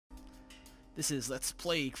This is Let's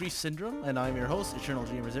Play Grief Syndrome, and I'm your host, Eternal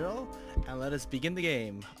Dreamer Zero, and let us begin the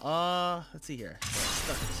game. Let's see here.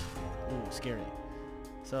 Start. Ooh, scary.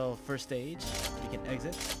 So, first stage, we can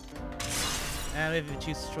exit. And we have to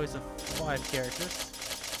choose a choice of 5 characters.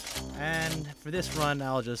 And for this run,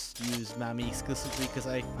 I'll just use Mami exclusively because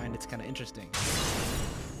I find it's kind of interesting.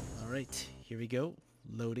 Alright, here we go.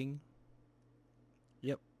 Loading.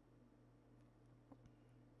 Yep.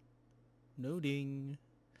 Loading.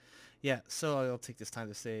 Yeah, so I'll take this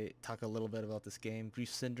time to talk a little bit about this game. Grief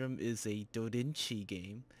Syndrome is a doujinshi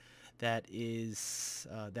game that is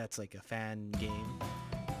that's like a fan game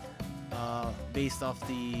based off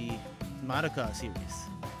the Madoka series.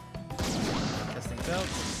 Test things out.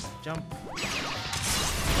 Jump.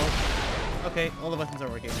 Oh, okay, all the buttons are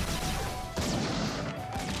working.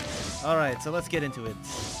 Alright, so let's get into it.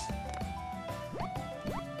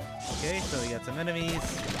 Okay, so we got some enemies.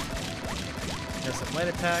 There's some light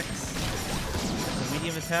attacks, some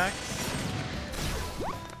medium attacks.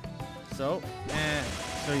 So, and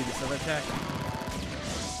show you this other attack.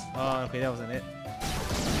 Oh, okay, that wasn't it.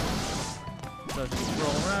 So just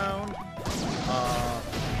roll around,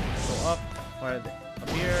 go up, fire up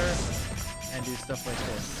here, and do stuff like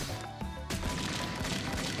this.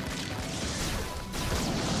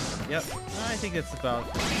 Yep, I think that's about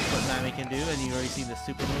what Mami can do, and you already seen the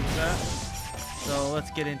super moves that. So let's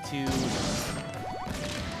get into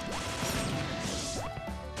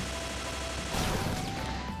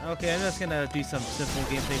okay, I'm just gonna do some simple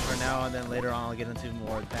gameplay for now, and then later on I'll get into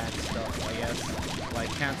more advanced stuff, I guess, like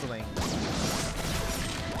canceling.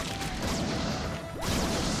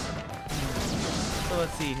 So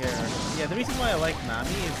let's see here. Yeah, the reason why I like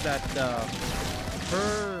Mami is that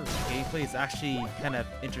her gameplay is actually kind of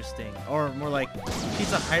interesting, or more like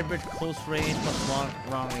she's a hybrid close range plus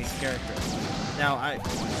long range character. Now, I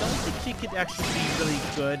don't think she could actually be really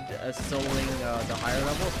good at soloing the higher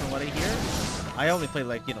levels from what I hear. I only played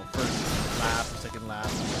like, you know, first lap or second lap.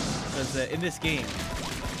 Because in this game,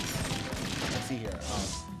 let's see here.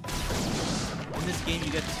 In this game you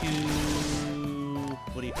get to,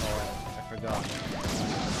 what do you call it? I forgot.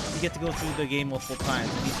 You get to go through the game multiple times,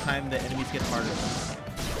 and each time the enemies get harder.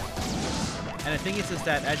 And the thing is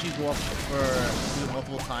that as you go up through it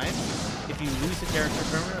multiple times, if you lose a character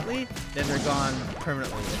permanently, then they're gone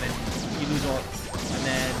permanently, and then you lose all. And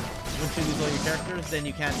then once you lose all your characters, then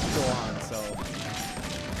you can't go on. So let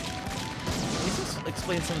me just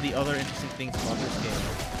explain some of the other interesting things about this game.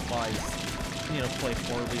 Why, you know, play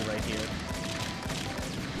horribly right here.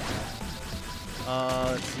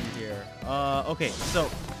 Let's see here. Okay, so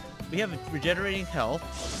we have regenerating health.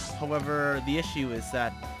 However, the issue is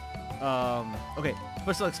that okay,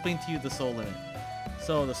 first I'll explain to you the soul limit.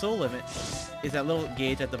 So the soul limit is that little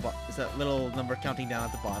gauge at the bottom, is that little number counting down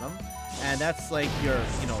at the bottom, and that's like your,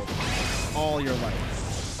 you know, all your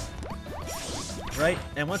life, right?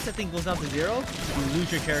 And once that thing goes down to 0, you lose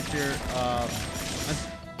your character. You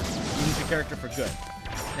lose your character for good.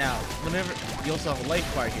 Now, whenever you also have a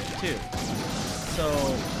life bar here too. So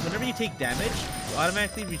whenever you take damage, you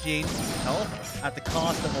automatically regain health at the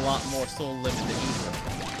cost of a lot more soul limit than usual.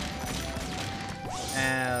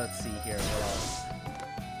 And let's see here, what else?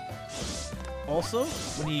 Also,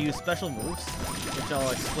 when you use special moves, which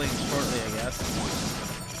I'll explain shortly, I guess.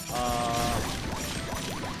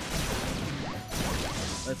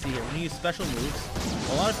 Let's see here, when you use special moves,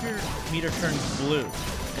 a lot of your meter turns blue,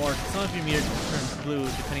 or some of your meter turns blue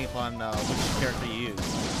depending upon which character you use.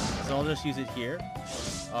 So I'll just use it here,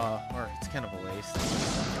 or it's kind of a waste.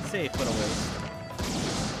 Safe, but a waste.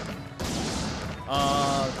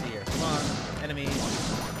 Let's see here, come on. Enemies.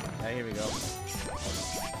 Yeah, here we go.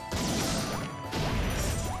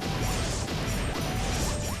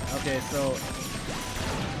 Okay, so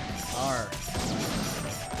R.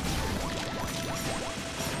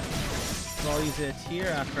 So I'll use it here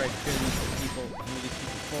after I clear these people, move these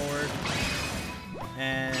people forward,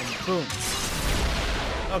 and boom.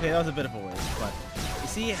 Okay, that was a bit of a waste, but you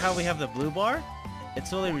see how we have the blue bar? It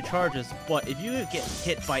slowly recharges, but if you get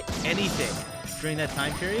hit by anything during that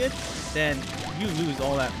time period, then you lose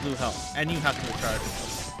all that blue health, and you have to recharge it.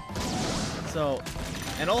 So,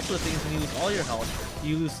 and also the thing is, when you lose all your health,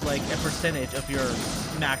 you lose like a percentage of your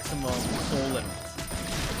maximum soul limit,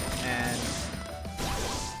 and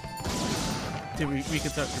to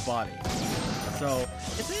reconstruct your body. So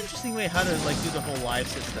it's an interesting way how to like do the whole life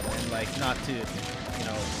system, and like not to, you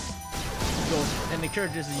know, go, and it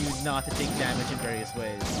encourages you not to take damage in various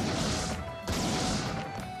ways.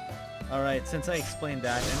 Alright, since I explained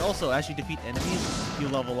that, and also as you defeat enemies, you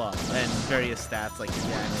level up, and various stats like your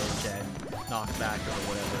damage and knockback or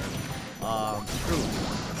whatever improve.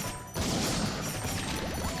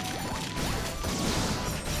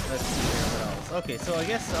 Okay, so I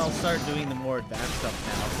guess I'll start doing the more advanced stuff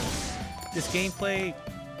now. Since this gameplay,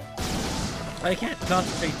 I can't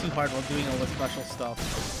concentrate too hard while doing all the special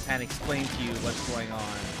stuff and explain to you what's going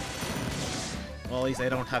on. Well, at least I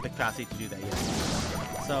don't have the capacity to do that yet.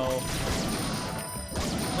 So,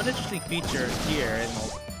 one interesting feature here,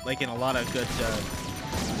 like in a lot of good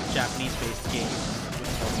Japanese-based games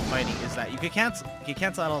with fighting, is that you can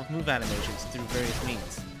cancel out all move animations through various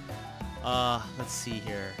means. Let's see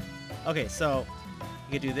here. Okay, so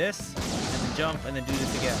you can do this, and then jump, and then do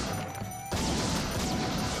this again.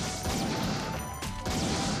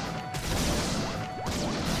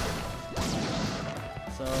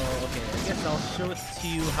 So, okay, I guess I'll show it to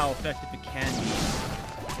you how effective it can be.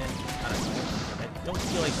 And, I don't know. I don't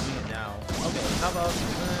feel like doing it now. Okay, how about,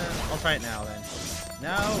 I'll try it now then.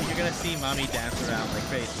 Now you're gonna see Mami dance around like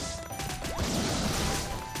crazy.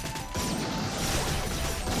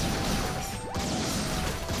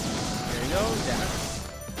 Here we go, dance,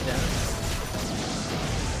 dance.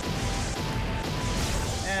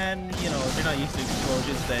 And, you know, if you're not used to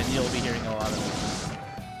explosions, then you'll be hearing a lot of them.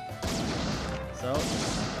 So,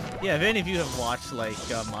 yeah, if any of you have watched, like,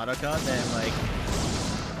 Madoka, then, like,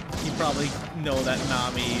 you probably know that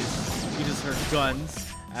Mami uses her guns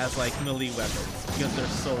as, like, melee weapons, because they're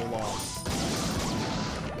so long.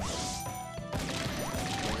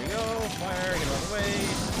 There we go, fire, get out of the way.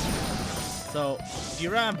 So, if you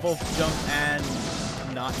ram both jump and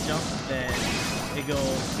not jump, then it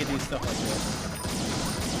can do stuff like this.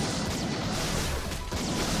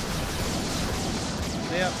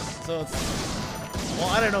 So, yeah, so it's, well,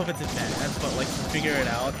 I don't know if it's advanced, but like, to figure it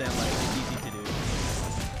out, then like, it's easy to do.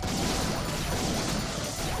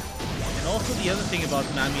 And also the other thing about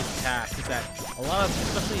Mami's attack is that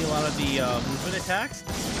especially a lot of the movement attacks,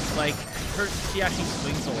 like, she actually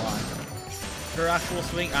swings a lot. Her actual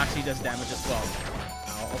swing actually does damage as well.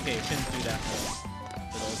 Ow, okay, shouldn't do that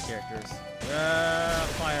for those characters.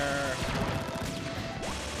 Fire!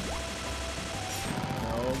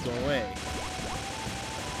 No, go away.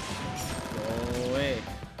 Go away.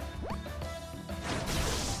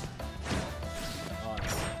 Oh,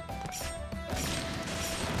 no.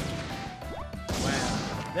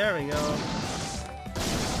 Wow. There we go.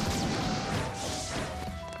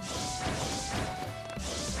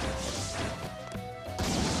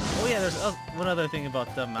 Oh yeah, there's one other thing about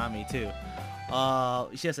Mami too.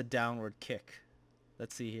 She has a downward kick.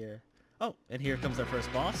 Let's see here. Oh, and here comes our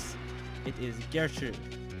first boss. It is Gertrude.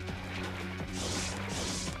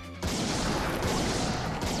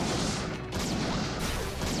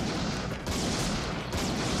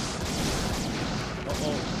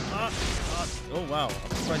 Oh wow,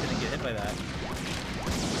 I'm surprised I didn't get hit by that.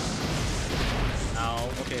 Ow,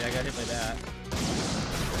 okay, I got hit by that.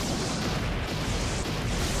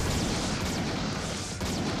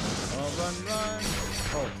 Oh, run!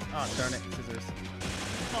 Oh, darn it, scissors.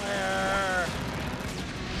 Fire!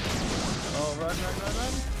 Oh, run!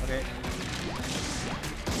 Okay.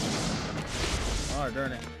 Oh,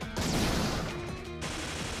 darn it.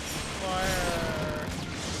 Fire!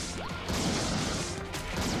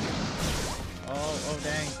 Oh,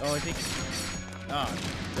 dang. Oh, I think... Oh,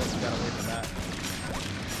 just got away from that.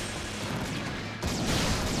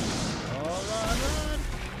 Oh, run!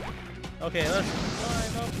 Okay, let's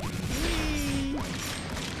climb up. Whee!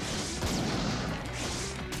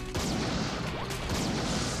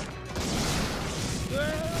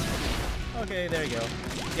 Okay, there you go.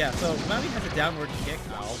 Yeah, so Mami has a downward kick.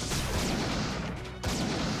 Ow.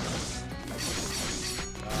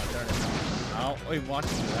 Oh, darn it. Ow. Oh, you're watching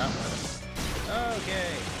for that one.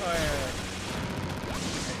 Okay, fire. I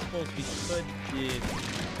suppose we could get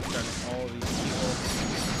all these people.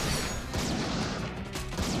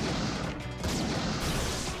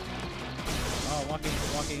 Oh,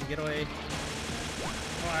 walking, get away.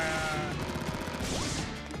 Fire.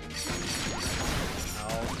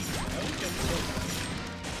 Ow.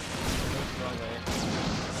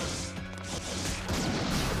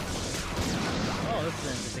 Oh, this is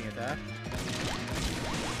an interesting attack.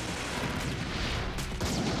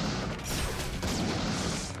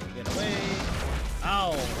 Get away!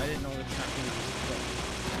 Ow! I didn't know the tracking was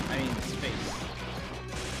I mean, space.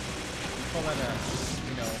 We call that a,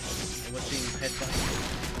 you know, whatching headbutt.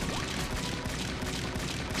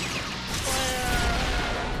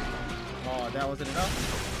 Oh, that wasn't enough?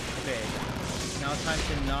 Okay. Now time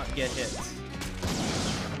to not get hit.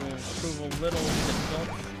 Will prove a little difficult.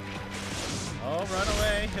 Oh, run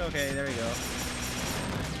away! Okay, there we go.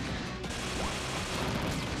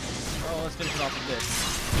 Oh, let's finish it off with this.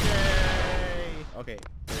 Yay! Okay,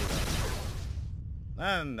 there you go.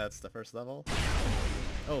 And that's the first level.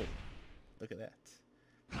 Oh, look at that.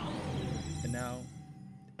 And And now,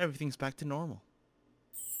 everything's back to normal.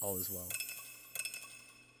 All is well.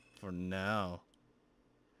 For now.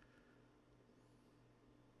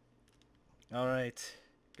 Alright.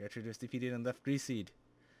 Gertrude was defeated and left Greaseed.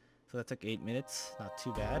 So that took 8 minutes. Not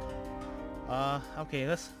too bad.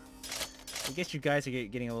 Okay, I guess you guys are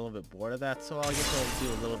getting a little bit bored of that, so I guess I'll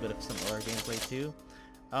do a little bit of some other gameplay too.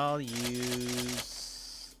 I'll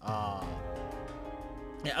use... yeah,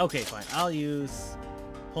 okay, fine. I'll use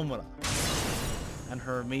Homura and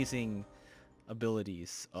her amazing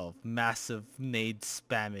abilities of massive nade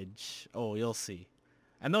spammage. Oh, you'll see.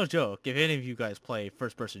 And no joke, if any of you guys play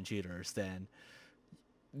first-person shooters, then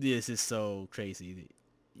this is so crazy.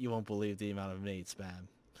 You won't believe the amount of nade spam.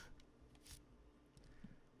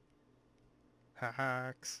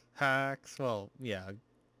 Hacks. Well, yeah.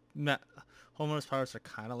 Homura's powers are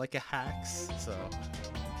kind of like a hacks, so...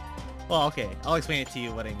 Well, okay, I'll explain it to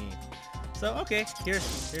you what I mean. So, okay, here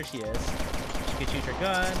she is. She can shoot her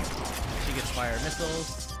gun, she can fire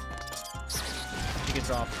missiles, she can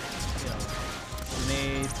drop, you know,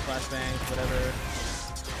 grenades, flashbangs, whatever,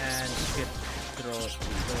 and you can throw up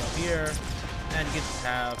here, and you can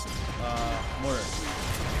have mortar.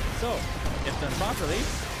 So, if done properly,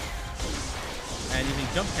 and using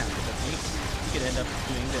jump capture techniques, you could end up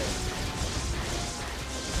doing this.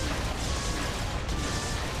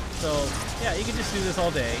 So, yeah, you can just do this all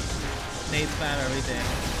day. Nade spam everything.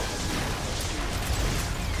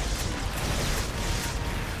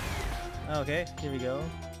 Okay, here we go.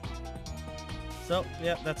 So,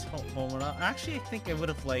 yeah, that's Homura. Actually, I think I would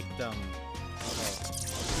have liked, okay.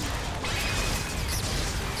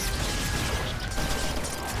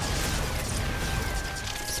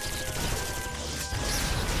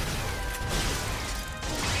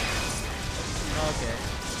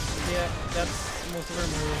 Yeah, that's most of her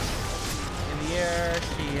moves. In the air,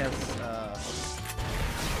 she has,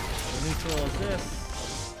 neutral is this.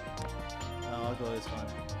 I'll go this one.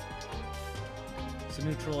 So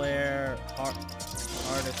neutral air, hard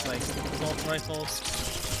it's like assault rifle.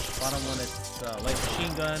 Bottom one it's light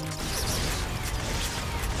machine gun.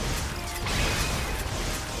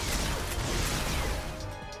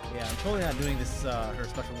 Yeah, I'm totally not doing this her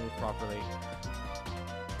special move properly.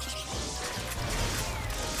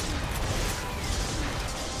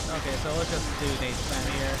 Okay, so let's just do nade spam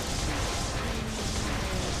here.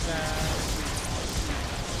 Nade spam.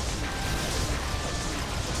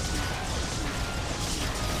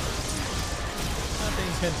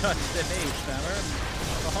 Nothing can touch the nade spammer.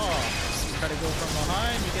 Aha! Try to go from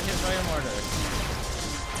behind, you get hit by a mortar.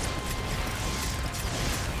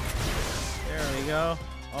 There we go.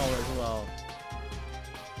 All is well.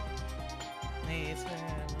 Nade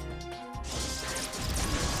spammer.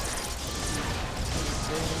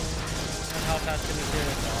 And how fast can we clear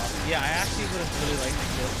this off? Yeah, I actually would have really liked to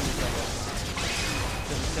kill these levels.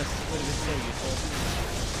 Because it just would have been so useful.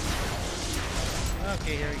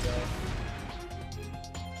 Okay, here we go.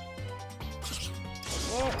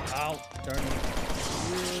 Whoa! Ow! Darn it.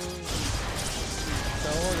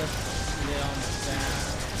 So we'll just lay on the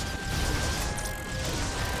stand.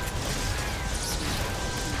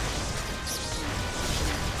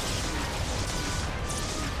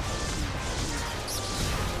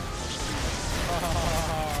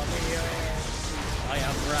 I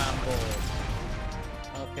am Rambo.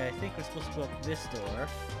 Okay, I think we're supposed to go up this door.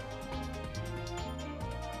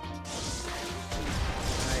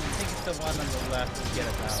 I think it's the one on the left to get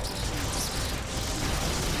us out.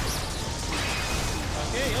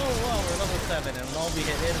 Okay, oh wow, we're level 7 and all we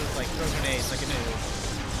hit in was like throw grenades like a noob.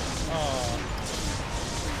 Oh.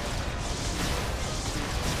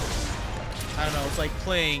 I don't know, it's like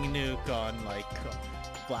playing Nuke on like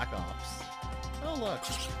Black Ops. Oh look.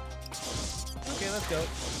 Okay, let's go.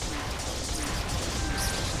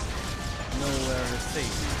 Nowhere is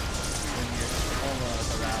safe when you're almost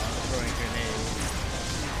around throwing grenades.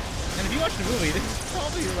 And if you watch the movie, this is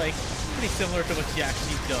probably like pretty similar to what she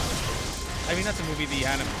actually does. I mean, not the movie, the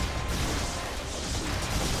anime.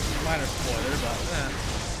 Minor spoiler, but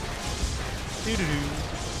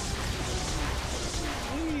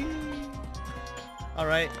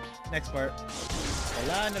Alright, next part. The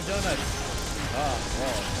Land of Donuts. Oh,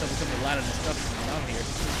 wow. So we come a lot of destruction around here.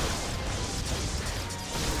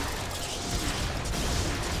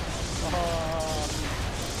 Oh.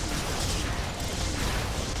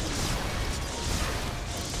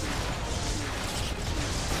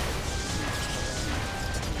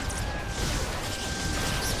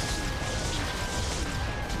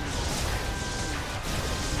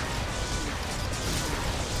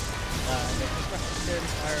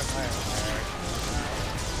 Fire.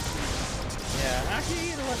 Yeah, actually,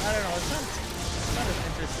 you know what? I don't know. It's not as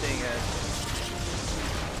interesting as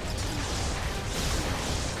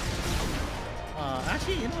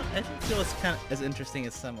Actually, you know what? I don't feel it's kind of as interesting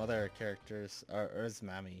as some other characters, or as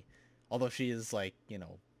Mami. Although she is like, you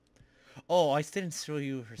know... Oh, I didn't show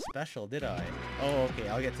you her special, did I? Oh, okay,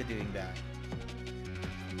 I'll get to doing that.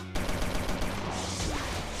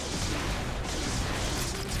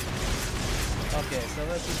 Okay, so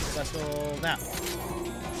let's do the special now.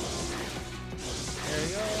 There we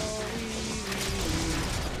go.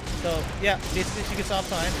 So, yeah, basically she gets off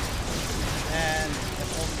time. And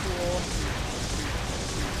that's all cool.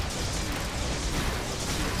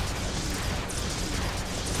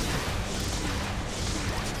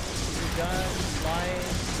 Gun, line.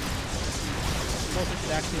 Also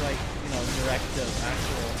should actually like, you know, direct the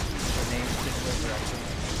actual names to different directions.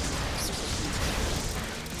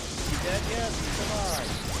 You dead yet? Come on.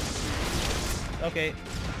 Okay.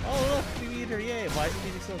 Oh look, we beat her, yay. Why is the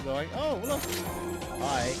music still going? Oh look.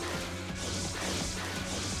 Hi.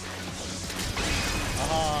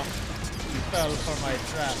 Aha. You fell for my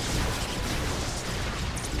trap.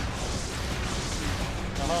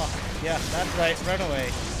 Aha. Yeah, that's right. Run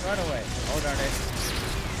away. Run away. Oh, darn it.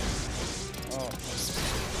 Oh.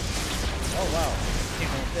 Oh, wow. Can't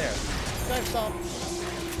go up there. Guys, stop.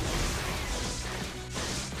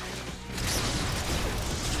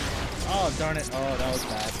 Oh, darn it. Oh, that was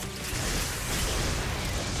bad.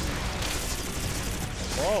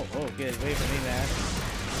 Whoa. Oh, get away from me, man.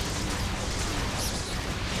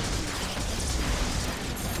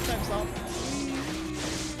 Time stop.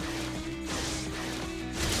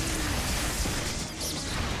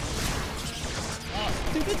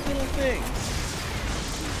 Stupid little things!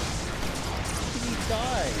 He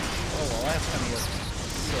died! Oh well, I have plenty of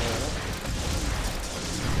soul.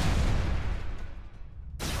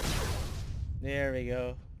 There we go.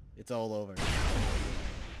 It's all over.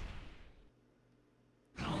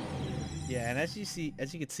 Yeah, and as you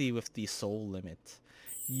can see with the soul limit,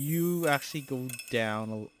 you actually go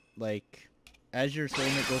down, like, as your soul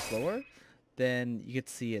limit goes lower, then you could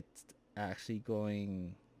see it actually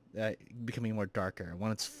going... becoming more darker.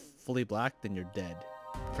 When it's fully black, then you're dead.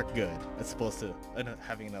 For good. As opposed to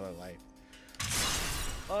having another life.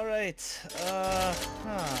 Alright.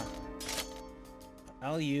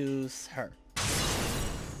 I'll use her.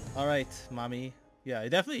 Alright, Mami. Yeah,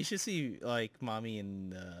 definitely you should see, like, Mami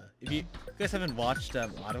and, if you guys haven't watched,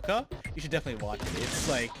 Madoka, you should definitely watch it. It's,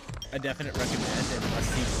 like, a definite recommend and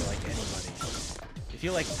must-see for, like, anybody. If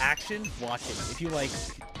you like action, watch it. If you like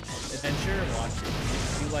adventure, watch it.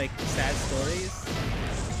 If you like sad stories,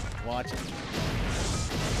 watch it.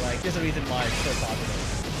 Like, there's a reason why it's so popular.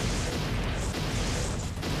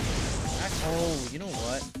 Oh, you know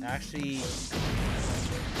what? Actually,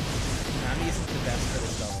 Nami isn't the best for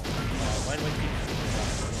this level. Why do I keep thinking about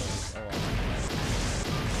it?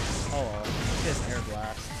 Oh well. She has air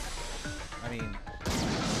blast. I mean,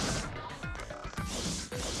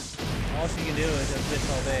 all she can do is just this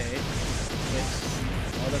all day. Which,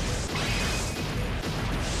 oh look.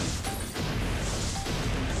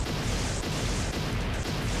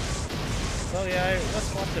 So yeah, let's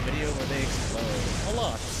watch the video where they explode a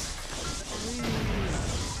lot.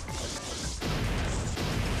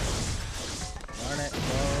 Darn it,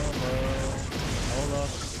 whoa. Oh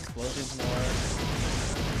look, explosions more.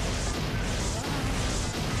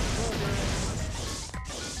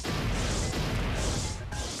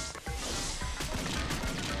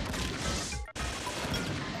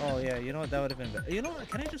 Oh yeah, you know what, that would have been better. You know what,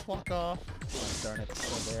 can I just walk off? Oh darn it, it's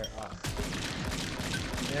still there. Oh.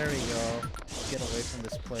 There we go. Get away from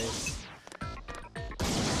this place.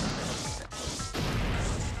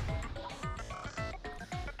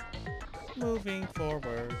 Moving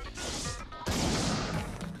forward.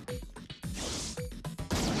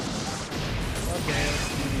 Okay, let's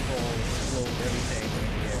do the whole explode everything in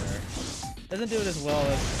the air. Doesn't do it as well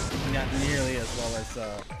as, not nearly as well as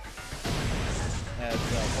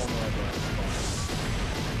Homura does.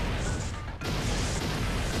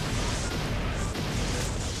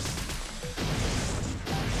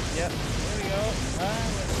 Yep, there we go.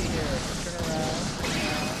 Let's see here. Turn around.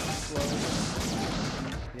 Explode.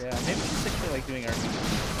 Yeah, maybe we should stick to like doing RPG.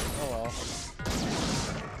 Oh well.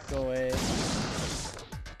 Go away.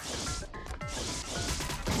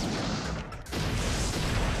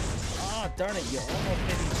 Ah, darn it, you almost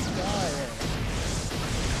made me die there.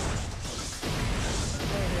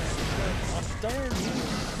 Go ahead. Oh, darn you,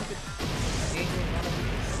 stupid angel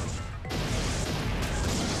wannabes.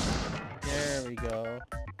 There we go.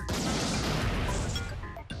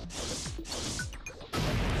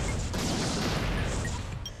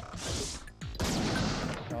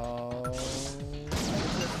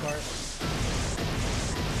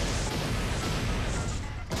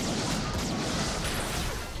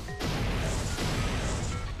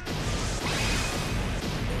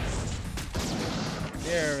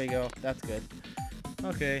 go. That's good.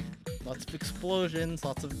 Okay. Lots of explosions,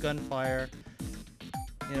 lots of gunfire.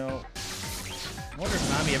 You know, I wonder if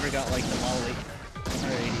Mami ever got like the Model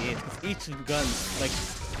 188. Because each gun, like,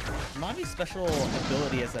 Mami's special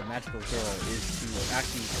ability as a magical girl is to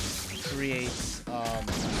actually create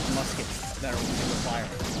muskets that are single fire,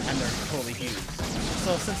 and they're totally huge.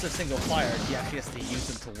 So since they're single fire, she actually has to use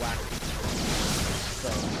them to whack people. So.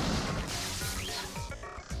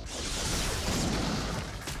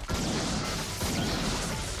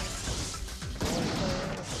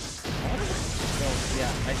 Yeah,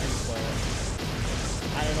 I didn't spoil it.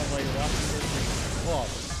 I don't know why you're watching this. Well,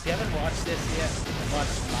 if you haven't watched this yet,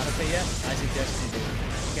 watched Naruto yet, I suggest you do.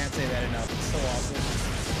 Can't say that enough. It's so awesome.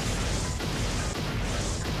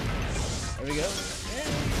 There we go. Yay.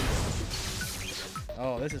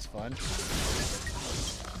 Oh, this is fun.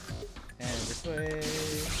 And this way.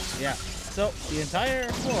 Yeah. So the entire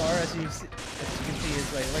floor, as you can see, is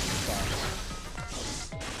like electrified.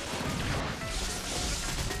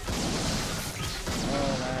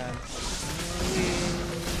 Oh man.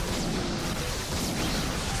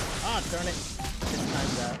 Ah, darn it. This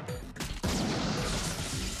time's out.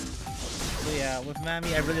 So yeah, with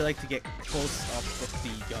Mami, I really like to get close up with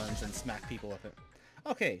the guns and smack people with it.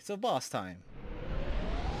 Okay, so boss time.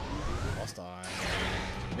 Boss time.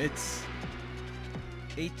 It's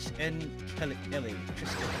HN Ellie.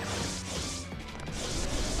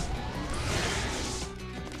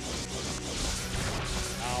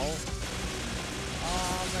 Ow.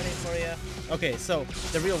 I'm ready for you. Okay, so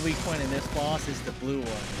the real weak point in this boss is the blue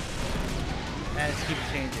one. And it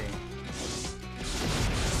keeps changing.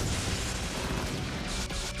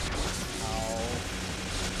 Ow.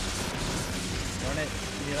 Darn it.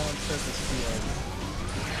 The other one says the shield.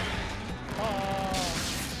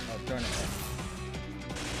 Oh, darn it.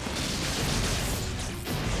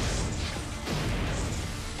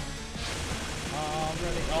 Oh, I'm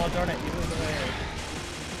ready. Oh, darn it. You moved away.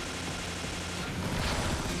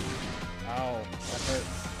 Ow, that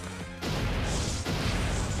hurts.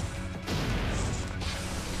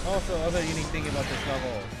 Also, other unique thing about this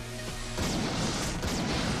level.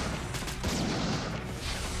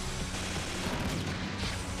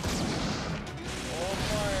 Oh,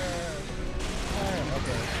 fire! Fire,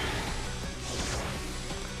 okay.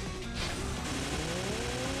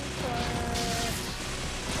 Fire.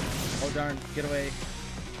 Oh darn, get away.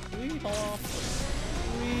 Wee, fall off.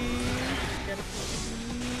 Wee, get it.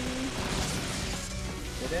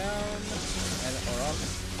 Go down, and or up.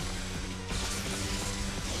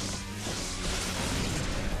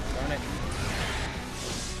 Darn it.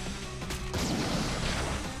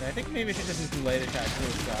 I think maybe I should just do light attack to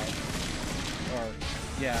this guy. Or,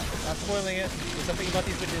 yeah, not spoiling it. There's something about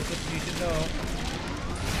these videos that you should know.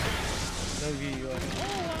 So you like, oh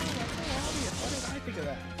wow, that's so obvious. Why didn't I think of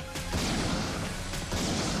that?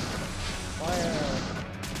 Fire.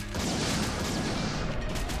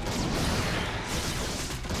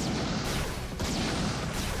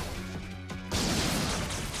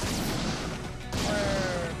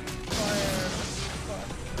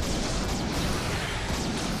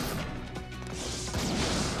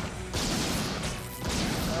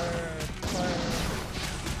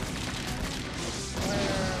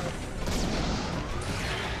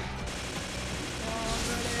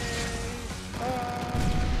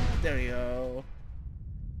 There you go.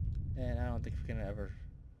 And I don't think we can ever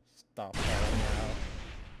stop falling now.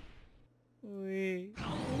 Wee,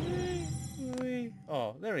 wee, wee.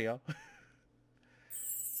 Oh, there we go.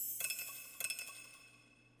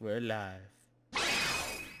 We're live.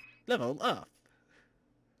 Level up.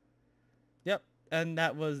 Yep, and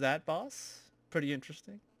that was that boss. Pretty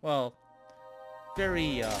interesting. Well,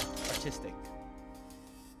 very artistic.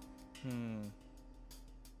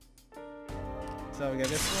 So we got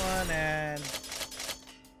this one, and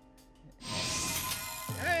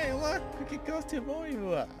hey, look, we can go to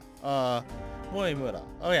Moimura. Moimura.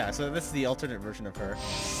 Oh yeah, so this is the alternate version of her.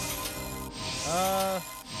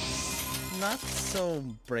 Not so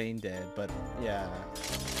brain dead, but yeah.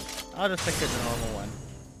 I'll just pick the normal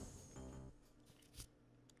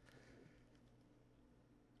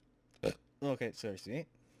one. Okay, seriously.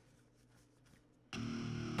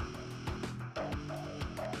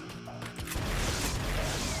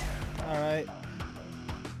 Alright.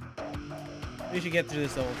 We should get through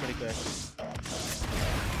this level pretty quick.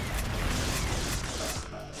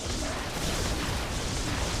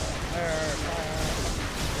 Fire, fire.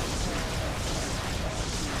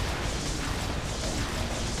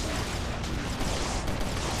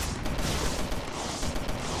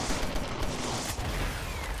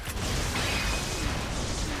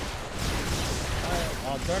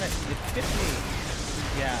 Oh, darn it. It hit me.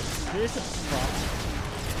 Yeah, there's a problem.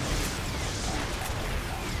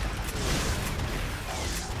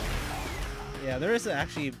 Yeah, there is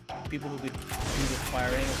actually people who could do the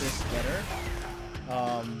firing of this better.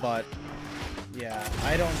 But yeah,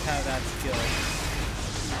 I don't have that skill.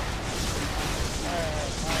 Fire,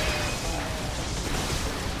 fire, fire.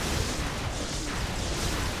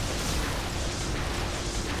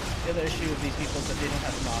 The other issue with these people is that they don't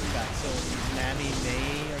have knockback, so Mami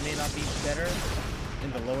may or may not be better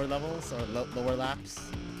in the lower levels or lower laps.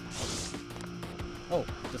 Oh,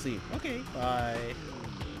 just leave. Okay, bye.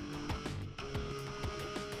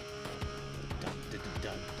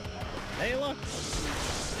 Hey, look!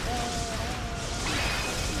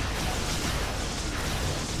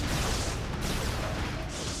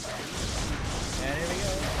 And here we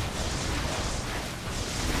go.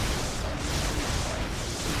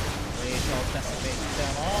 We shall decimate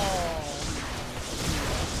them all.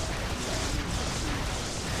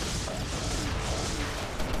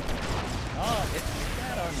 Oh, it's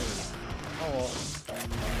dead on me. Oh well.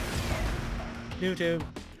 YouTube.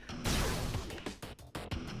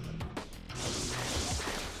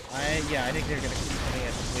 Yeah, I think they're gonna keep coming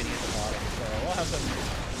at waiting at the bottom, so we'll have some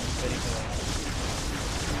waiting for them.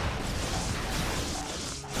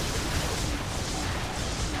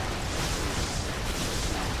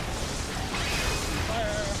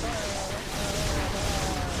 Fire!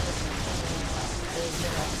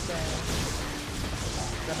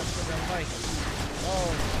 Oh,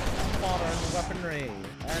 modern weaponry,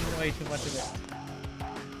 and way too much of it.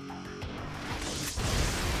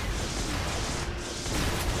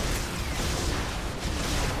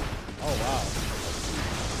 Oh wow.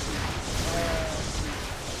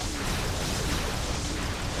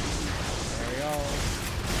 There we go.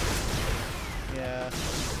 Yeah.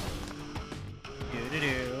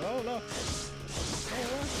 Do. Oh look. Oh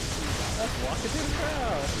look. That's walking through the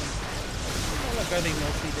crowd. Oh look, are they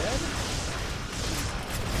mostly dead?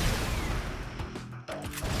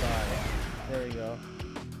 Bye. There we go.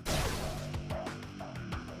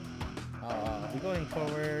 We're going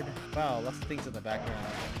forward. Wow, lots of things in the background.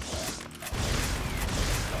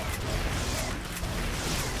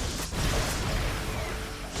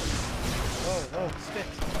 Oh, spit.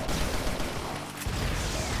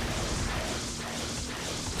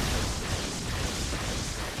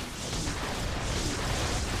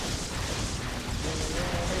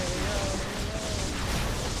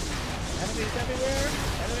 Enemies everywhere!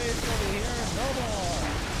 Enemies over here! No more!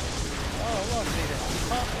 Oh, look, they just keep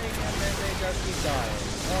popping and then they just keep dying.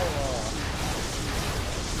 Oh,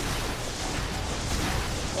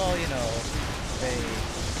 well, you know, they,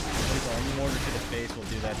 what do you call them, mortar to the face will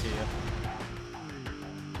do that to you.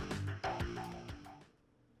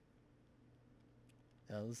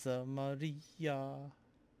 Elsa Maria.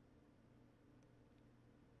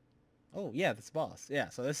 Oh, yeah, this boss. Yeah,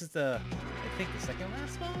 so this is the, I think, the second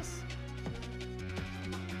last boss?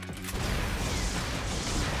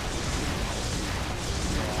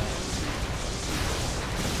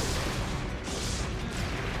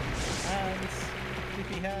 Hands.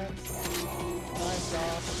 Creepy hands. Knives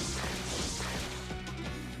off.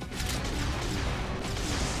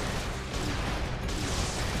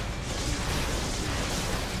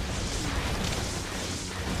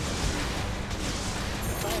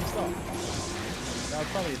 That was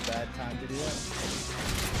probably a bad time to do that.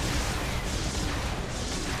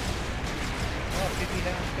 Oh, 50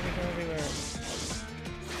 hands coming from everywhere.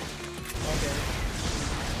 Okay.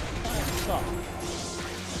 Time to stop.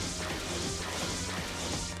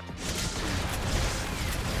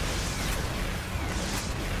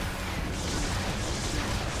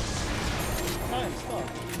 Time stop.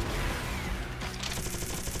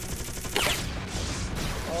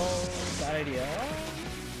 Oh, bad idea.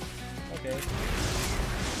 Okay.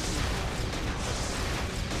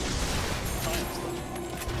 Time stop.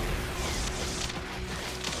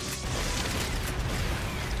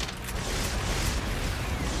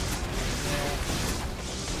 Yeah.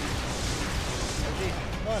 Okay.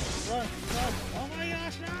 Run! Oh my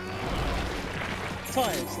gosh, no!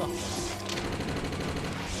 Time stop.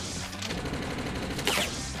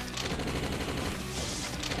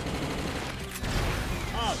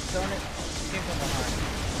 Oh, darn it. Came from behind.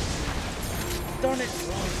 Darn it!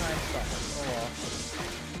 Wrong time stuff. Oh well.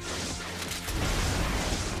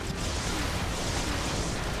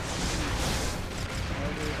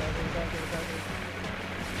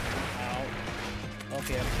 Ow.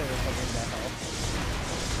 Okay, I'm still recovering that health.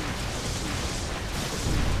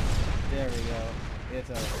 There we go. It's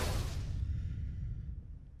over.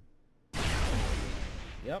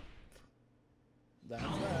 Yep. That's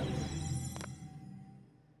that.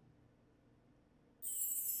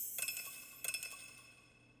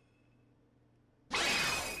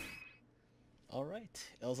 Alright,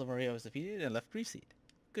 Elsa Maria was defeated and left Greasy.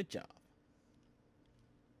 Good job.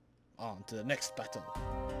 On to the next battle.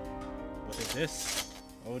 What is this?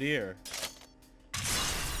 Oh dear.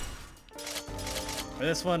 For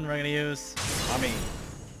this one, we're gonna use Mami.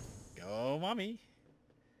 Go, Mami.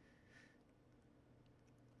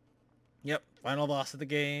 Yep, final boss of the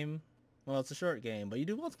game. Well, it's a short game, but you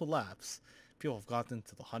do multiple laps. People have gotten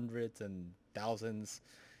to the hundreds and thousands,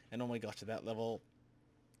 and only got to that level.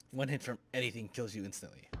 One hit from anything kills you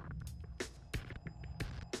instantly.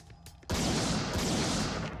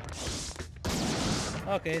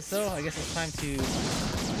 Okay, so I guess it's time to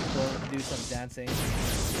go do some dancing.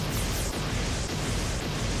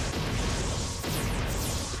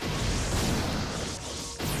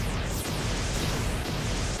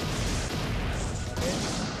 Okay.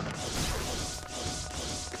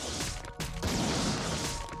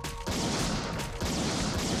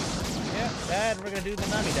 Yeah, and we're gonna do the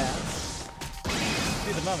Mami dance.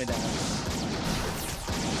 Do the Mami dance.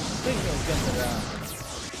 Swing those guns around.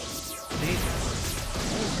 See?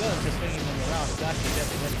 Those guns just swinging them around is actually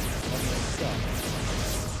definitely stuff.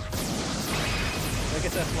 I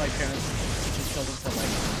guess that's why parents teach their children to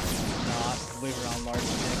like not wave around large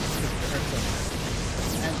sticks because it hurts them.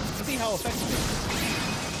 And to see how effective it is.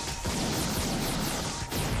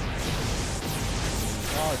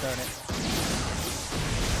 Oh darn it.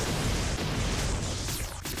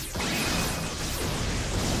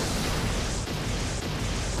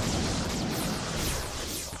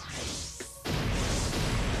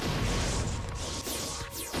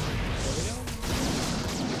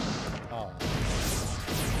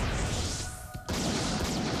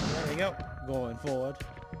 Going forward.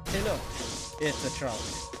 Hey look, it's a truck.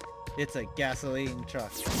 It's a gasoline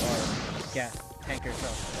truck or gas tanker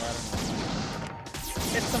truck, or I don't know.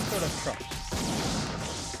 It's some sort of truck.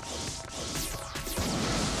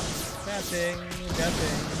 Dancing,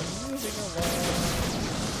 dancing, moving along.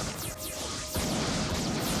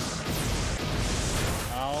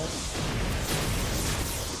 Ow.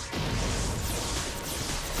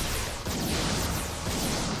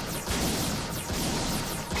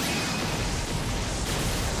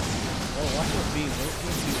 Watch those beams, do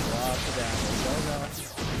lots of damage. Oh gosh.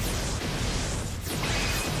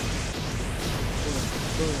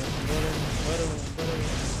 Boom, boom, boom, boom, boom.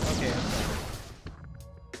 Okay, I'm done.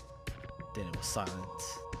 Then it was silent,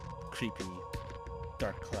 creepy,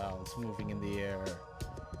 dark clouds moving in the air.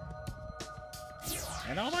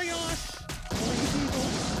 And oh my gosh! What are you people?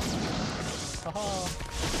 Haha.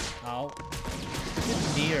 Ow.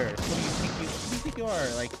 It's near. What do you think you are?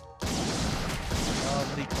 Like,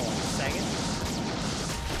 what do you call it? Sagan?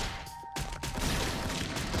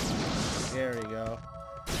 There we go.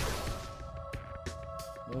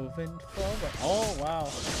 Moving forward. Oh, wow.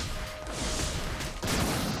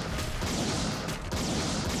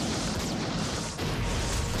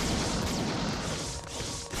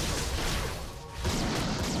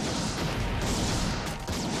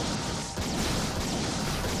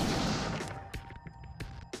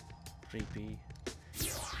 Creepy.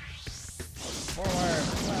 Forward!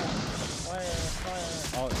 Fire! Fire!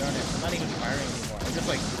 Oh darn it, I'm not even firing anymore. I'm just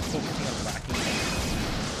like focusing on whacking it.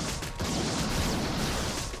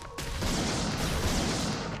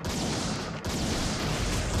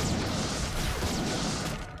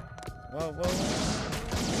 Whoa, whoa, whoa.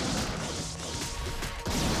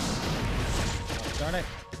 Oh, darn it.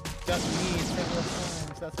 Got me several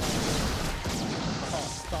times, that's not good. Oh,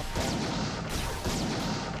 stop that.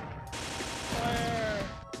 Fire!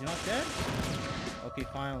 You're not dead? Okay,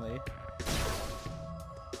 finally.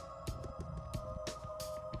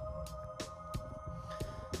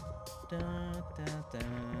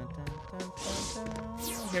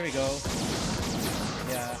 Here we go.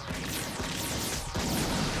 Yeah.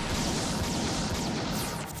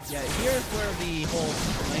 Yeah, here's where the whole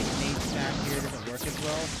nade spam here doesn't work as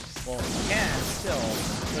well. Well, it can still,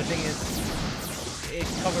 but the thing is, it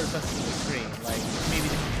covers us to the screen. Like,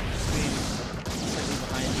 maybe the screen slightly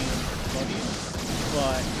behind you, above you,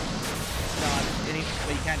 but not any.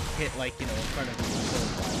 But you can't hit like in front of you. So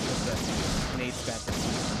with the nade spam thing.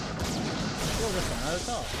 Well, this one not at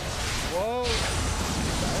all. Whoa,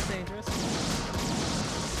 that was dangerous.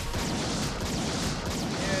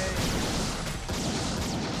 Yay.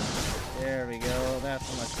 There we go, that's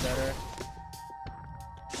much better.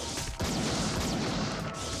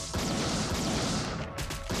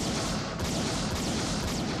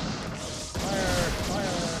 Fire,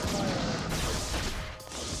 fire, fire.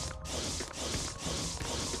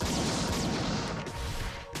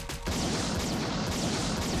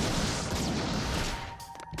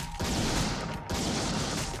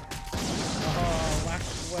 Oh, whack,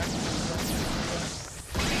 whack, whack, whack.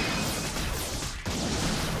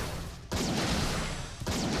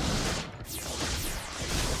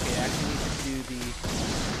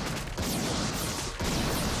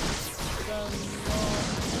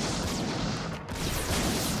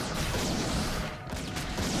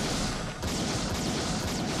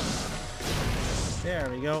 There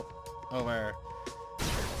we go. Over.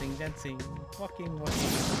 Dancing, dancing. Walking, walking.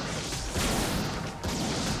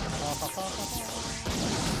 Ha ha ha ha.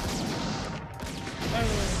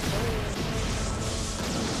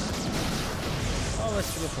 Oh,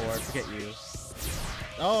 let's do it forward. Forget you.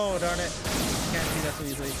 Oh, darn it. Can't see that so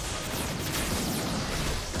easily.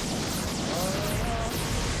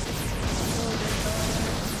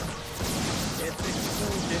 It's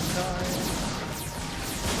explosion time.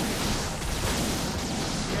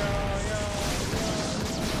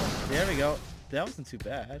 There we go. That wasn't too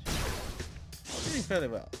bad. Doing fairly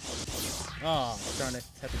well. Oh, darn it.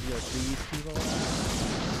 Have to deal with these people now.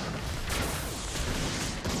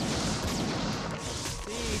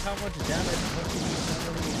 See how much damage once you use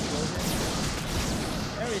some of the explosion?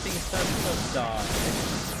 Everything is starting to die.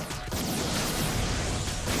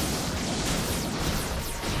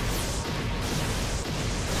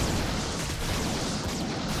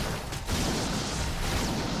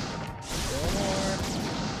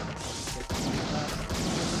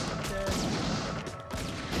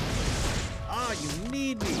 You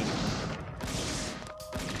need me.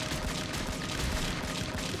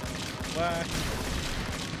 Whack.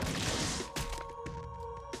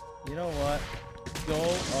 You know what? Go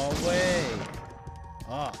away.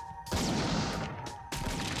 Ah.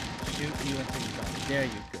 Shoot you until you die. There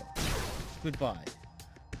you go. Goodbye.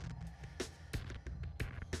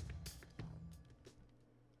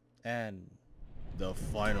 And the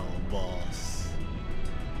final boss.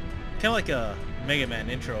 Kind of like a Mega Man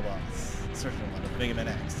intro boss. Certain one of Mega Man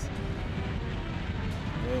X.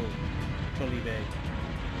 Whoa. Totally big.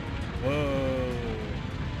 Whoa.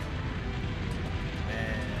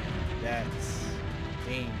 Man, that's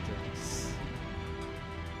dangerous.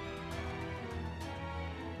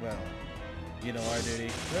 Well, you know our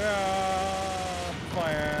duty. Ah,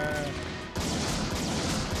 fire.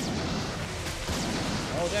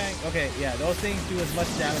 Oh dang. Okay, yeah, those things do as much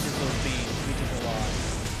damage as those beams, which is a lot.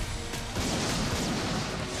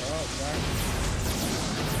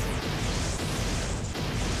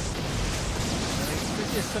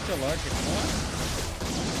 This is such a large one.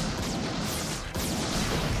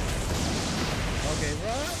 Okay,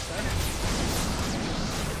 right.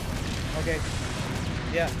 Okay.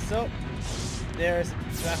 Yeah, so there's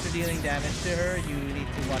after dealing damage to her, you need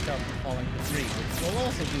to watch out for falling debris, which will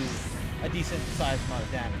also do a decent sized amount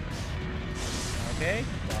of damage. Okay,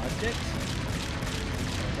 dodge it.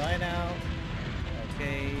 Die now.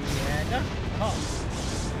 Okay, and oh.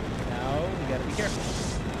 Now we gotta be careful.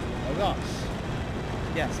 Oh gosh.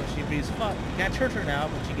 Yeah, so she breathes fun. You can't hurt her now,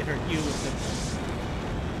 but she can hurt you with the,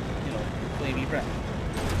 you know, flamey breath.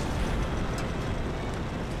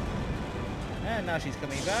 And now she's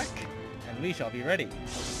coming back, and we shall be ready.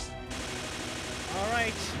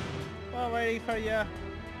 Alright. All ready for you.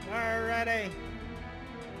 Alrighty.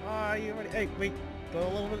 Are you ready? Hey, wait. Go a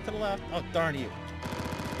little bit to the left. Oh, darn you.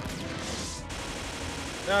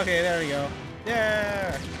 Okay, there we go.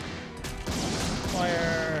 There!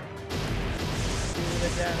 Fire! Do the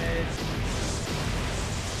damage.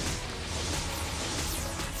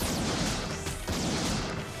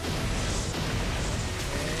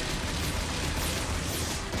 Okay.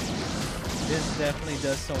 This definitely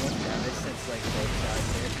does so much damage since like both sides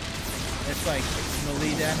hit. It's like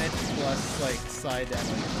melee damage plus like side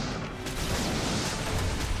damage.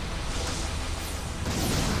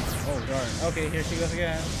 Oh darn. Okay, here she goes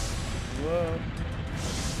again. Whoa.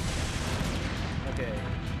 Okay,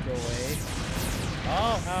 go away.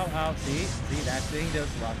 Oh, ow, ow. See, that thing does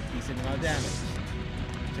a lot, decent amount of damage.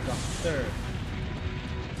 Took off the third.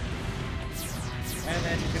 And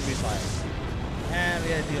then she should be fired. And we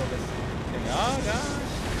gotta deal with this thing. Oh gosh.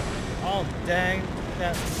 Oh dang,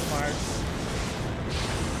 that's smart.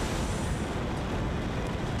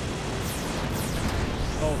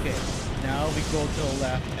 Okay. Now we go to the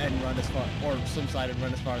left and run as far, or some side and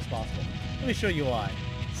run as far as possible. Let me show you why.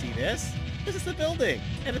 See this? This is the building,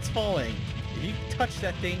 and it's falling. If you touch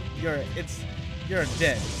that thing, you're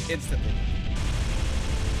dead instantly.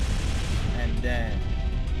 And then,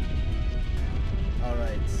 all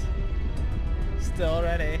right, still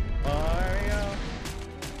ready. Oh, there we go.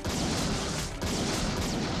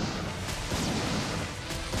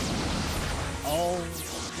 Oh,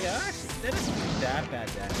 yeah, actually, that isn't too that bad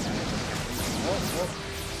damage. Oh.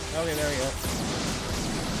 Okay, there we go.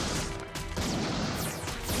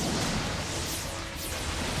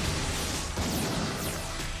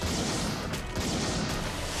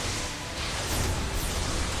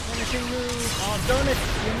 Finishing move. Oh, darn it!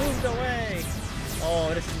 You moved away.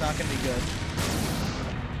 Oh, this is not gonna be good.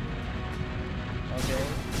 Okay.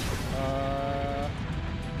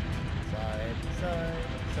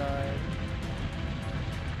 Side.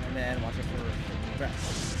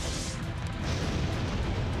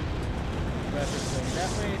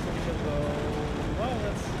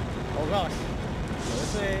 gosh. Go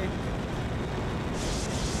this way.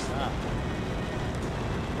 Ah.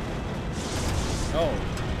 Oh.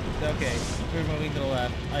 Okay. We're moving to the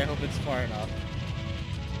left. I hope it's far enough.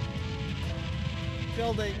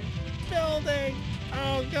 Building. Building.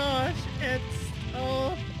 Oh gosh. It's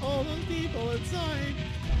all those people inside.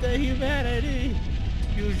 The humanity.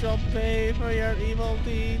 You shall pay for your evil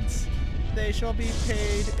deeds. They shall be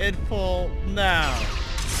paid in full now.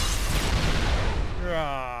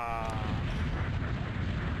 Rah.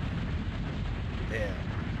 There.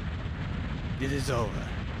 It is over.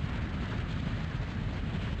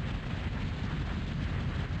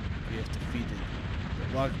 We have defeated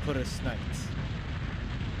the Logputus Knights.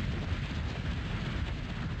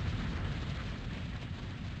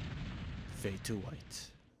 Fade to white.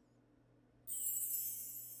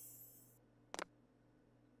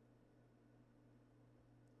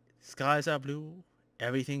 Skies are blue,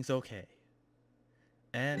 everything's okay.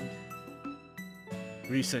 And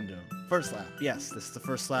Grease Syndrome. First lap. Yes, this is the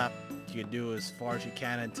first lap. You can do as far as you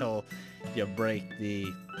can until you break the,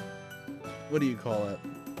 what do you call it?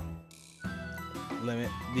 Limit,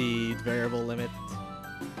 the variable limit.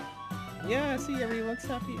 Yeah, see, everyone's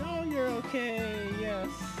happy. Oh, you're okay. Yes.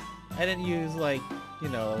 I didn't use like, you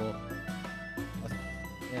know,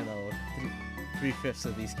 3/5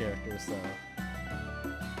 of these characters, so.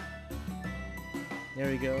 There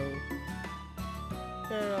we go.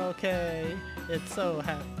 They're okay. It's so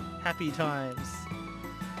happy times.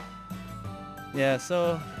 Yeah,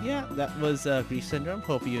 so yeah, that was Grief Syndrome.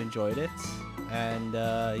 Hope you enjoyed it. And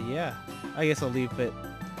yeah, I guess I'll leave it.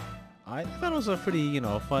 I thought it was a pretty,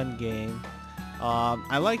 fun game.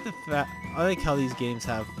 I like how these games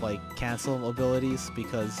have like cancel abilities,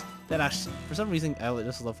 because that actually, for some reason, I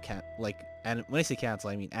just love when I say cancel,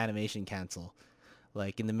 I mean animation cancel.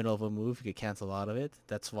 Like in the middle of a move, you could cancel out of it.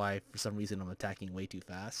 That's why, for some reason, I'm attacking way too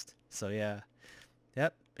fast. So yeah,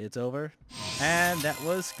 yep, it's over. And that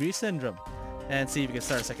was Grief Syndrome. And see if we can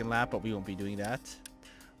start a second lap, but we won't be doing that.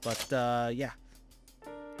 But yeah,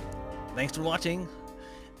 thanks for watching,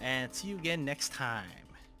 and see you again next time.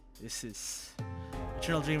 This is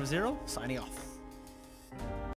Eternal Dream of Zero signing off.